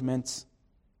encouragement.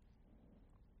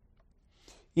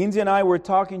 Indy and I were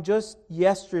talking just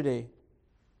yesterday,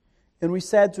 and we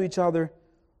said to each other,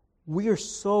 we are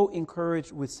so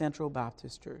encouraged with Central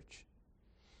Baptist Church.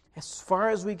 As far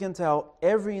as we can tell,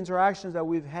 every interaction that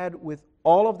we've had with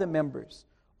all of the members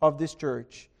of this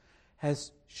church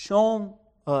has shown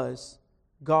us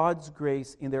God's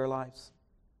grace in their lives.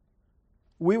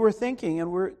 We were thinking,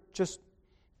 and we're just,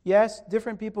 yes,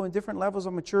 different people in different levels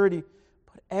of maturity,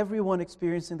 but everyone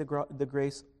experiencing the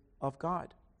grace of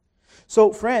God.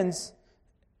 So, friends,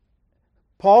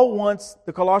 Paul wants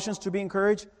the Colossians to be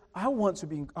encouraged. I want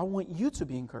you to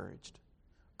be encouraged.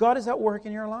 God is at work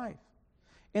in your life.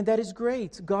 And that is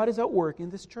great. God is at work in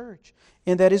this church.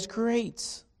 And that is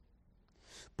great.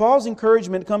 Paul's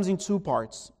encouragement comes in two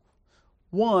parts.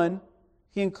 One,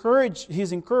 he's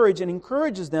encouraged and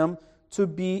encourages them to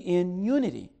be in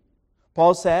unity.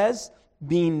 Paul says,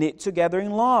 being knit together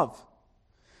in love.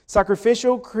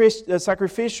 Sacrificial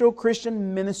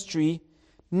Christian ministry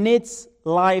knits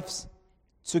lives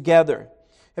together.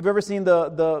 Have you ever seen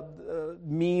the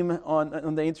meme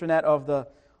on the internet of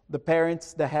the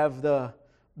parents that have the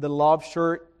love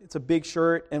shirt? It's a big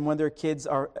shirt, and when their kids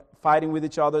are fighting with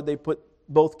each other, they put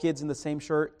both kids in the same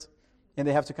shirt, and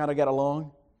they have to kind of get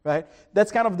along, right?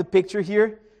 That's kind of the picture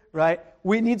here, right?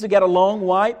 We need to get along.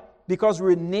 Why? Because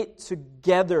we're knit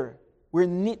together. We're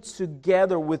knit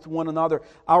together with one another.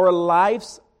 Our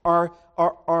lives are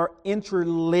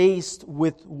interlaced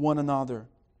with one another.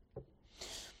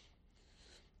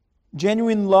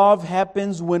 Genuine love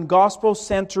happens when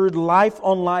gospel-centered,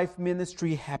 life-on-life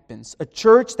ministry happens. A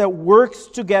church that works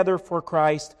together for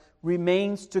Christ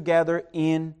remains together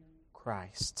in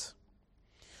Christ.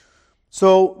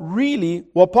 So really,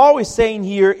 what Paul is saying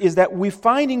here is that we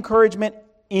find encouragement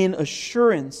in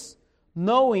assurance,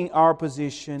 knowing our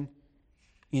position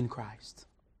in Christ.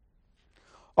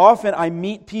 Often I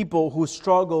meet people who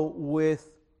struggle with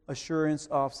assurance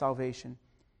of salvation.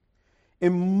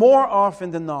 And more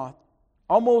often than not,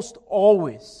 almost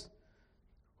always,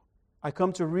 I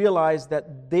come to realize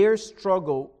that their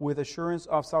struggle with assurance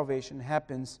of salvation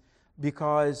happens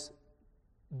because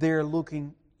they're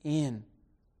looking in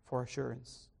for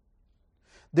assurance.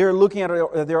 They're looking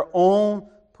at their own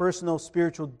personal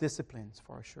spiritual disciplines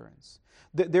for assurance.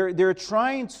 They're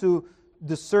trying to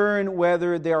discern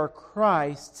whether they are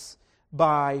Christ's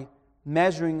by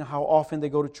measuring how often they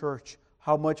go to church,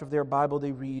 how much of their Bible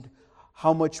they read,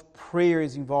 how much prayer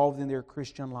is involved in their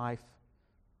Christian life.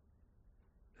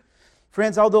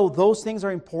 Friends, although those things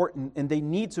are important and they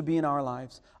need to be in our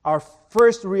lives, our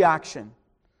first reaction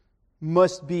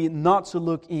must be not to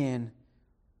look in,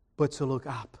 but to look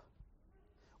up.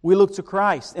 We look to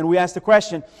Christ and we ask the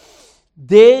question,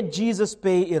 did Jesus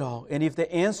pay it all? And if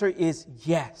the answer is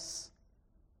yes,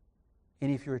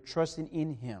 and if you're trusting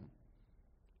in Him,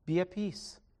 be at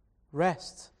peace,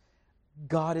 rest.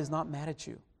 God is not mad at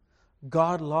you.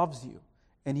 God loves you,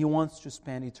 and He wants to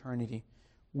spend eternity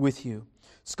with you.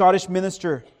 Scottish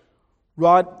minister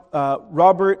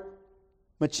Robert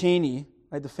McCheyne,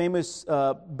 the famous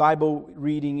Bible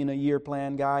reading in a year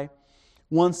plan guy,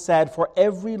 once said, "For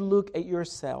every look at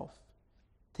yourself,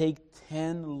 take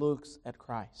 10 looks at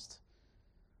Christ."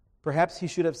 Perhaps he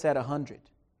should have said 100.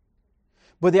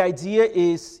 But the idea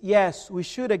is, yes, we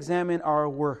should examine our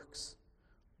works,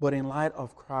 but in light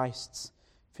of Christ's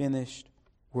finished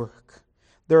work.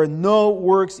 There are no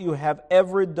works you have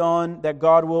ever done that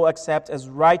God will accept as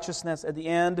righteousness at the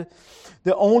end.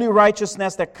 The only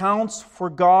righteousness that counts for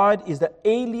God is the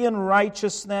alien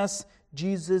righteousness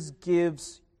Jesus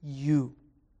gives you.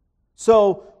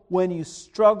 So, when you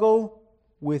struggle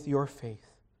with your faith,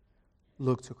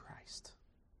 look to Christ.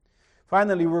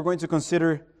 Finally, we're going to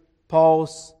consider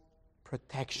Paul's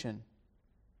protection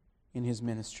in his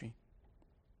ministry.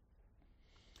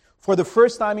 For the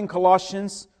first time in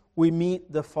Colossians, we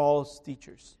meet the false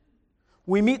teachers.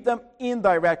 We meet them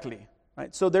indirectly,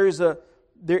 right? So there is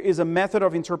a method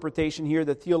of interpretation here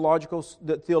that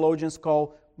theologians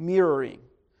call mirroring.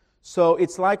 So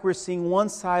it's like we're seeing one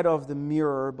side of the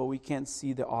mirror, but we can't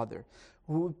see the other.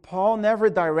 Paul never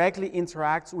directly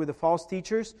interacts with the false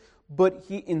teachers, but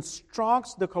he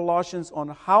instructs the Colossians on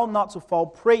how not to fall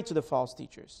prey to the false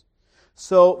teachers.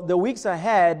 So the weeks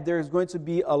ahead, there's going to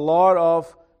be a lot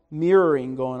of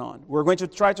mirroring going on. We're going to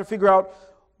try to figure out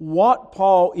what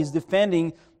Paul is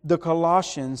defending the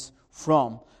Colossians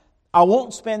from. I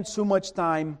won't spend too much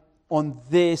time on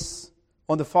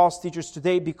the false teachers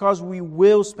today, because we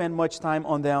will spend much time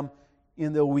on them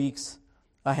in the weeks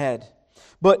ahead.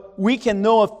 But we can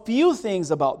know a few things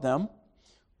about them.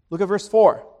 Look at verse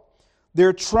 4.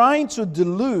 They're trying to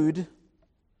delude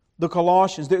the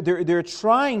Colossians. They're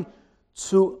trying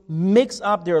to mix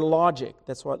up their logic,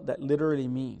 that's what that literally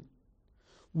means,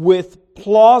 with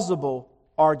plausible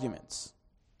arguments.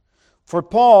 For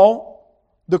Paul,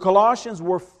 the Colossians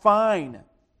were fine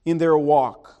in their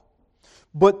walk,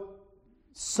 but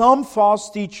some false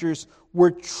teachers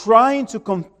were trying to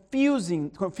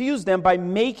confuse them by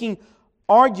making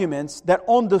arguments that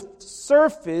on the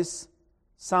surface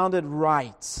sounded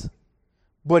right,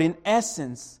 but in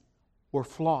essence were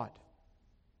flawed.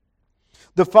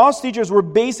 The false teachers were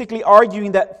basically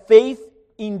arguing that faith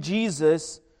in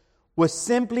Jesus was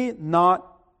simply not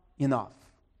enough.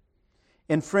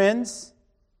 And friends,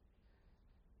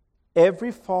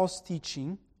 every false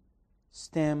teaching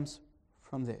stems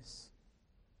from this.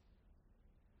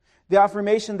 The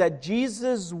affirmation that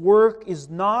Jesus' work is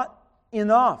not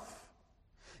enough.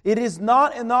 It is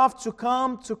not enough to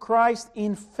come to Christ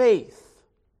in faith.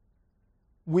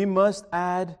 We must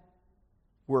add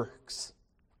works.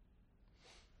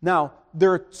 Now,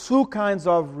 there are two kinds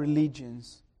of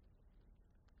religions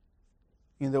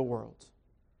in the world.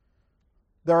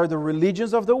 There are the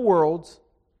religions of the world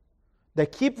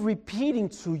that keep repeating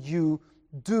to you,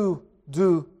 do.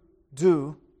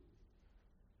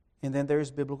 And then there is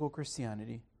biblical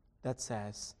Christianity that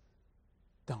says,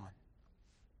 done.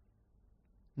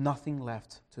 Nothing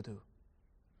left to do.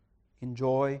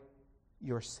 Enjoy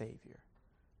your Savior.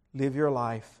 Live your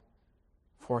life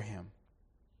for Him.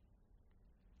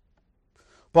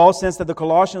 Paul says that the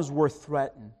Colossians were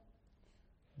threatened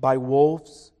by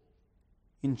wolves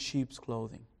in sheep's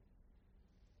clothing.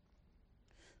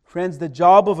 Friends, the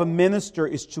job of a minister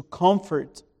is to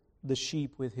comfort the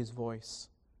sheep with his voice.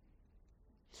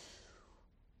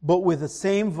 But with the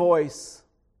same voice,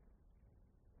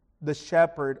 the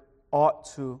shepherd ought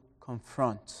to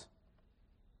confront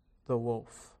the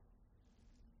wolf.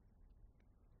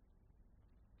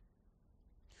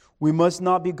 We must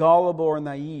not be gullible or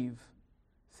naive,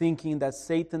 thinking that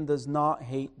Satan does not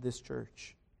hate this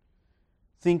church,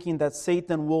 thinking that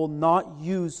Satan will not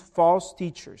use false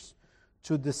teachers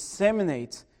to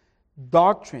disseminate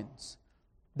doctrines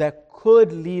that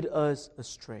could lead us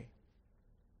astray.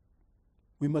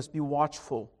 We must be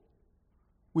watchful.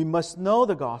 We must know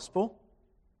the gospel,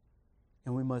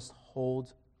 and we must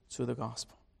hold to the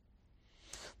gospel.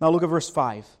 Now look at verse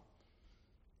 5.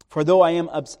 For though I am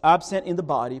absent in the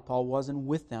body, Paul wasn't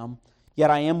with them,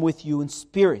 yet I am with you in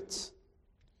spirit,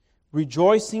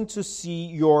 rejoicing to see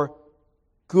your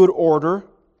good order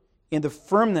in the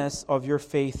firmness of your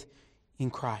faith in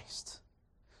Christ.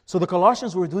 So the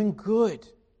Colossians were doing good.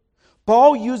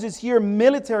 Paul uses here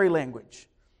military language.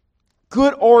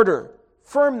 Good order,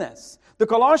 firmness. The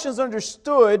Colossians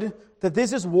understood that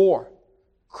this is war.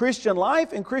 Christian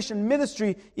life and Christian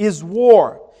ministry is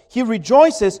war. He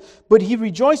rejoices, but he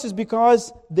rejoices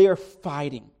because they are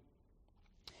fighting.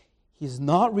 He's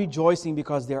not rejoicing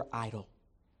because they're idle.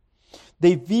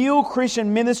 They view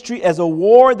Christian ministry as a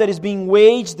war that is being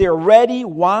waged. They're ready.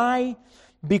 Why?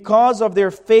 Because of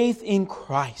their faith in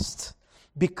Christ.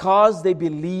 Because they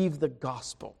believe the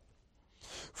gospel.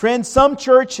 Friends, some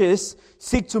churches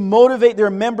seek to motivate their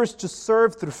members to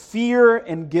serve through fear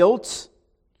and guilt.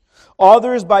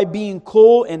 Others by being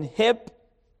cool and hip.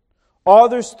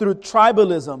 Others through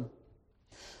tribalism.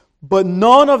 But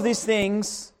none of these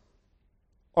things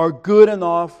are good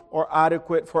enough or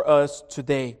adequate for us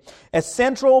today. As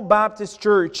Central Baptist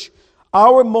Church,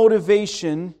 our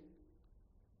motivation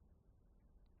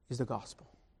is the gospel.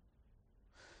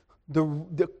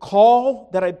 The call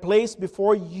that I place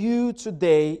before you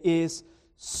today is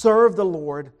serve the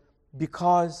Lord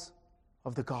because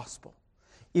of the gospel.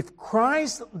 If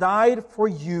Christ died for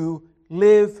you,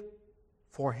 live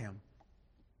for Him.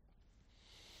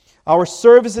 Our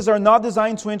services are not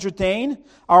designed to entertain.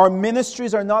 Our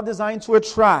ministries are not designed to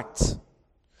attract.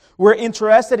 We're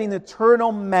interested in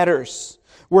eternal matters.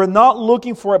 We're not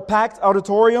looking for a packed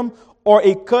auditorium or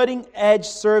a cutting-edge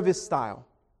service style.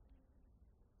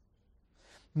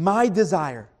 My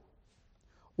desire,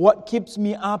 what keeps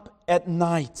me up at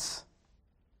night,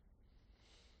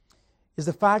 is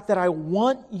the fact that I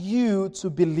want you to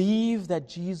believe that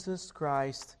Jesus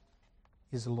Christ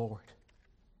is Lord.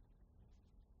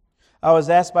 I was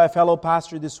asked by a fellow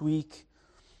pastor this week,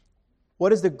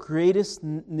 what is the greatest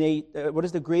need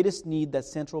that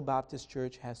Central Baptist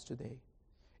Church has today?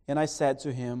 And I said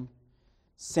to him,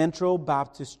 Central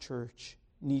Baptist Church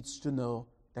needs to know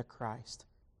that Christ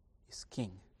is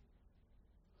King.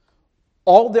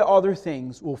 All the other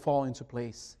things will fall into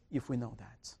place if we know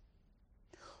that.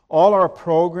 All our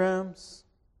programs,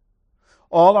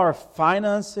 all our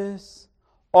finances,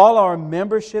 all our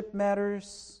membership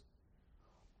matters,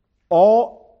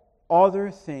 all other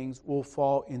things will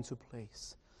fall into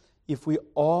place if we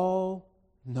all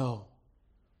know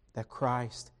that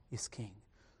Christ is King.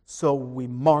 So we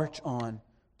march on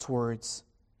towards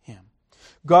Him.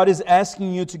 God is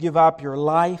asking you to give up your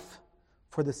life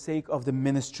for the sake of the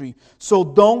ministry. So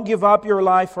don't give up your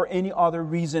life for any other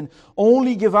reason.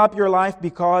 Only give up your life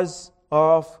because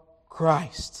of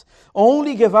Christ.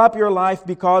 Only give up your life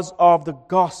because of the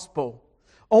gospel.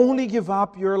 Only give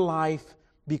up your life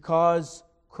because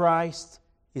Christ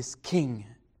is King.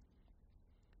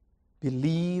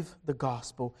 believe the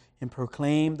gospel and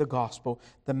proclaim the gospel,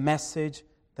 the message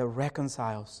that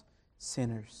reconciles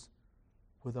sinners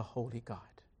with a holy God.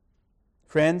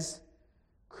 Friends,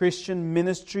 Christian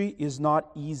ministry is not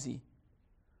easy,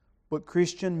 but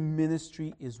Christian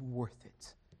ministry is worth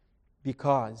it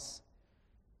because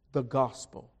the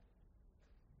gospel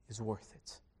is worth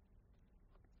it.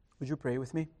 Would you pray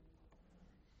with me?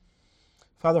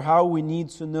 Father, how we need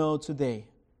to know today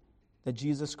that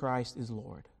Jesus Christ is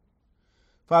Lord.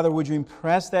 Father, would you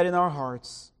impress that in our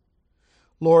hearts?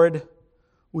 Lord,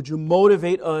 would you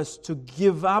motivate us to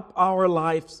give up our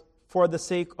lives for the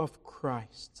sake of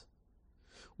Christ?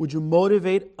 Would you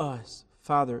motivate us,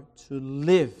 Father, to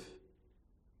live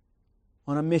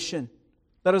on a mission?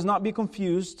 Let us not be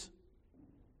confused.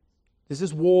 This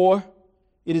is war.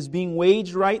 It is being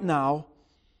waged right now.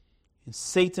 And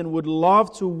Satan would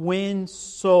love to win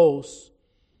souls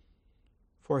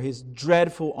for his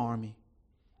dreadful army.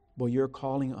 But you're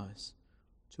calling us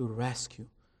to rescue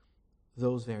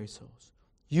those very souls.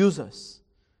 Use us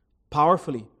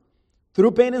powerfully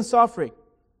through pain and suffering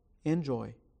and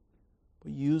joy.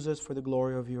 But use us for the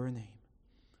glory of your name.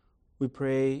 We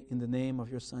pray in the name of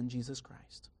your Son, Jesus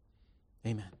Christ.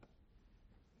 Amen.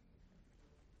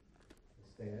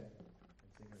 Stand.